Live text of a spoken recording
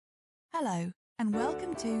Hello, and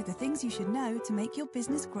welcome to the Things You Should Know to Make Your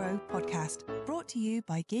Business Grow podcast, brought to you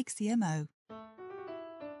by Gig CMO.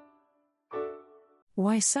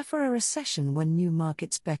 Why suffer a recession when new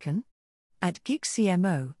markets beckon? At Gig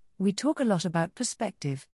CMO, we talk a lot about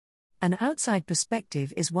perspective. An outside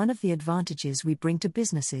perspective is one of the advantages we bring to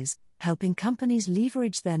businesses, helping companies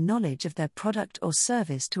leverage their knowledge of their product or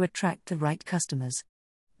service to attract the right customers.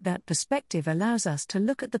 That perspective allows us to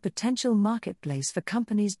look at the potential marketplace for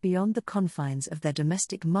companies beyond the confines of their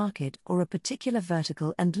domestic market or a particular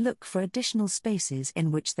vertical and look for additional spaces in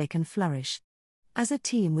which they can flourish. As a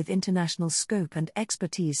team with international scope and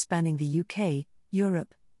expertise spanning the UK,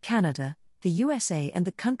 Europe, Canada, the USA and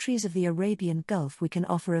the countries of the Arabian Gulf, we can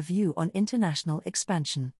offer a view on international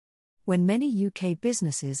expansion. When many UK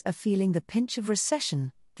businesses are feeling the pinch of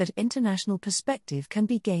recession, that international perspective can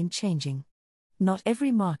be game-changing. Not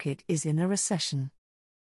every market is in a recession.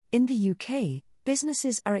 In the UK,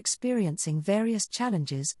 businesses are experiencing various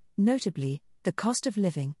challenges, notably, the cost of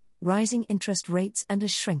living, rising interest rates and a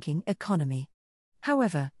shrinking economy.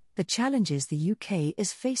 However, the challenges the UK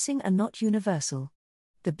is facing are not universal.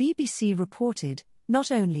 The BBC reported,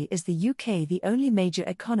 not only is the UK the only major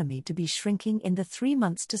economy to be shrinking in the 3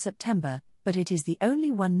 months to September, but it is the only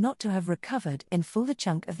one not to have recovered in full the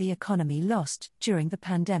chunk of the economy lost during the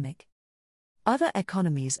pandemic. Other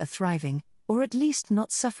economies are thriving, or at least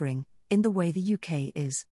not suffering, in the way the UK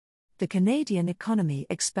is. The Canadian economy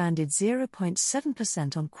expanded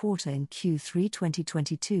 0.7% on quarter in Q3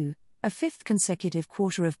 2022, a fifth consecutive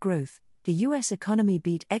quarter of growth. The US economy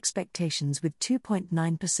beat expectations with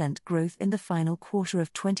 2.9% growth in the final quarter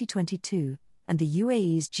of 2022, and the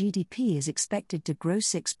UAE's GDP is expected to grow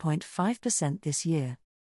 6.5% this year.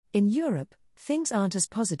 In Europe, things aren't as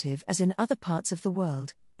positive as in other parts of the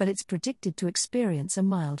world, but it's predicted to experience a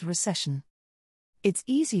mild recession. It's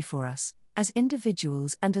easy for us, as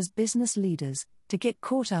individuals and as business leaders, to get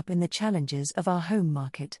caught up in the challenges of our home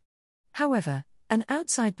market. However, an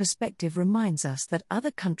outside perspective reminds us that other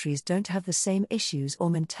countries don't have the same issues or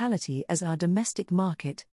mentality as our domestic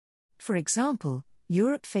market. For example,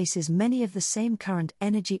 Europe faces many of the same current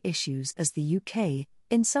energy issues as the UK,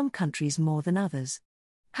 in some countries more than others.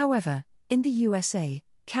 However, in the USA,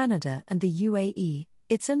 Canada and the UAE,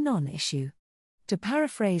 it's a non-issue. To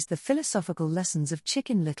paraphrase the philosophical lessons of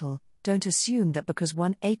Chicken Little, don't assume that because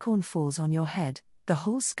one acorn falls on your head, the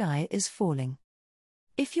whole sky is falling.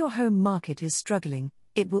 If your home market is struggling,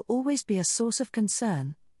 it will always be a source of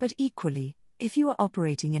concern, but equally, if you are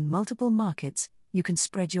operating in multiple markets, you can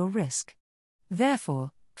spread your risk.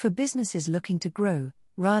 Therefore, for businesses looking to grow,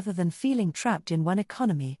 rather than feeling trapped in one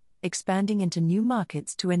economy, expanding into new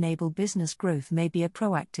markets to enable business growth may be a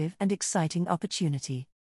proactive and exciting opportunity.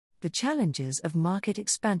 The challenges of market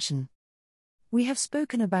expansion. We have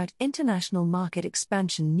spoken about international market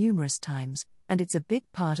expansion numerous times, and it's a big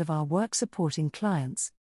part of our work supporting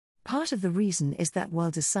clients. Part of the reason is that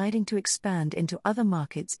while deciding to expand into other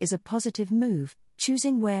markets is a positive move,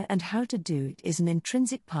 choosing where and how to do it is an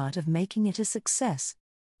intrinsic part of making it a success.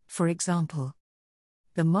 For example,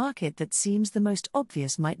 the market that seems the most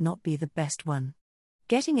obvious might not be the best one.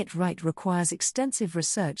 Getting it right requires extensive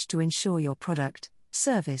research to ensure your product,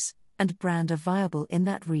 service, and brand are viable in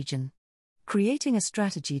that region. Creating a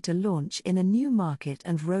strategy to launch in a new market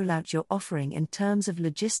and roll out your offering in terms of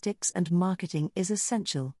logistics and marketing is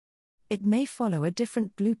essential. It may follow a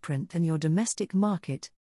different blueprint than your domestic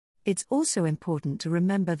market. It's also important to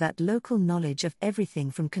remember that local knowledge of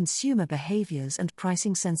everything from consumer behaviors and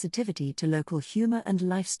pricing sensitivity to local humor and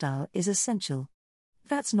lifestyle is essential.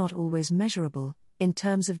 That's not always measurable, in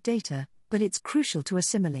terms of data, but it's crucial to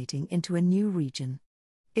assimilating into a new region.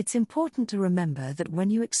 It's important to remember that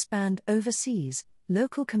when you expand overseas,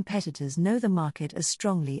 local competitors know the market as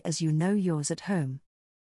strongly as you know yours at home.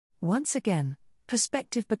 Once again,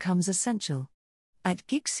 perspective becomes essential. At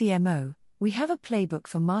Gig CMO, we have a playbook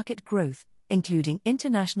for market growth, including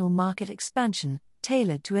international market expansion,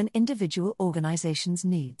 tailored to an individual organization's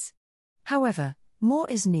needs. However, more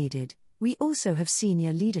is needed. We also have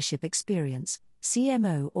senior leadership experience,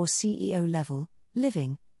 CMO or CEO level,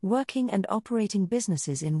 living, working and operating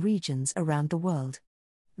businesses in regions around the world.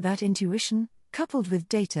 That intuition, coupled with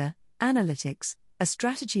data, analytics, a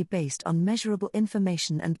strategy based on measurable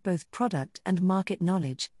information and both product and market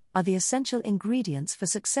knowledge, are the essential ingredients for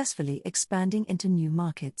successfully expanding into new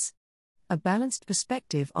markets. A balanced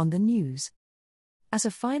perspective on the news. As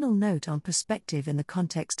a final note on perspective in the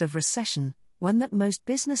context of recession, one that most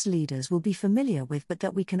business leaders will be familiar with but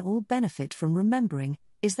that we can all benefit from remembering,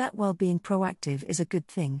 is that while being proactive is a good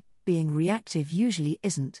thing, being reactive usually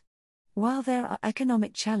isn't. While there are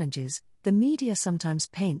economic challenges, the media sometimes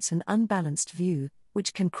paints an unbalanced view,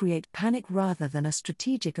 which can create panic rather than a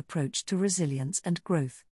strategic approach to resilience and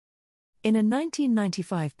growth. In a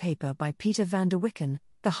 1995 paper by Peter van der Wicken,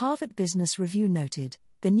 the Harvard Business Review noted,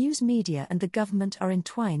 "The news media and the government are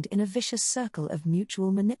entwined in a vicious circle of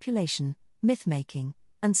mutual manipulation, myth-making,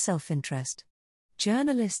 and self-interest.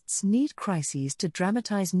 Journalists need crises to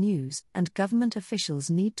dramatize news, and government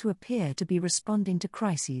officials need to appear to be responding to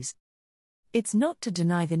crises. It's not to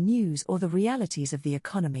deny the news or the realities of the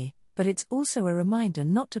economy, but it's also a reminder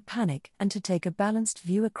not to panic and to take a balanced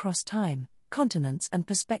view across time, continents, and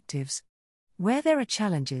perspectives. Where there are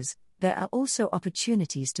challenges, there are also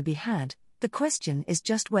opportunities to be had. The question is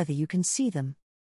just whether you can see them."